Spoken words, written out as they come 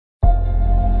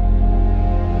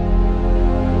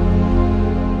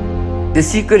The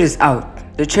secret is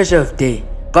out. The treasure of day.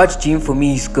 God's dream for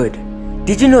me is good.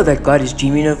 Did you know that God is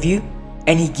dreaming of you?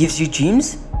 And He gives you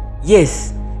dreams?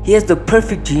 Yes, He has the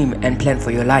perfect dream and plan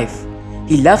for your life.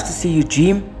 He loves to see you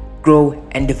dream, grow,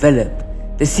 and develop.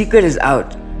 The secret is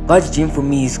out. God's dream for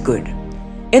me is good.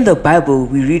 In the Bible,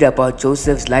 we read about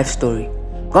Joseph's life story.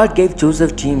 God gave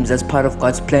Joseph dreams as part of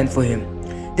God's plan for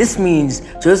him. This means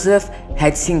Joseph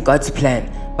had seen God's plan,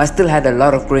 but still had a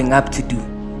lot of growing up to do.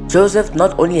 Joseph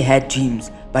not only had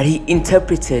dreams, but he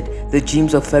interpreted the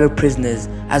dreams of fellow prisoners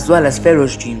as well as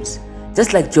Pharaoh's dreams.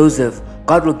 Just like Joseph,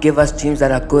 God will give us dreams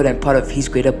that are good and part of His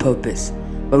greater purpose.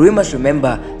 But we must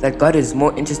remember that God is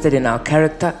more interested in our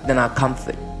character than our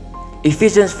comfort.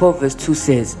 Ephesians 4 verse 2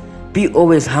 says, "Be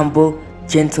always humble,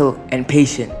 gentle, and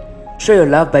patient. Show your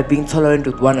love by being tolerant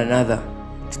with one another."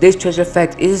 Today's treasure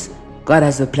fact is, God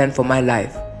has a plan for my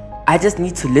life. I just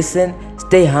need to listen,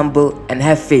 stay humble, and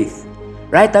have faith.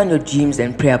 Write down your dreams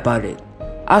and pray about it.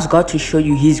 Ask God to show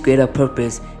you His greater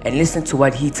purpose and listen to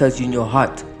what He tells you in your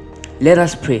heart. Let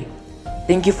us pray.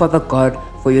 Thank you, Father God,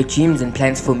 for your dreams and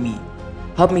plans for me.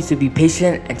 Help me to be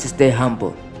patient and to stay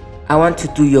humble. I want to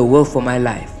do your will for my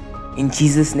life. In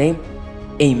Jesus' name,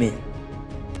 amen.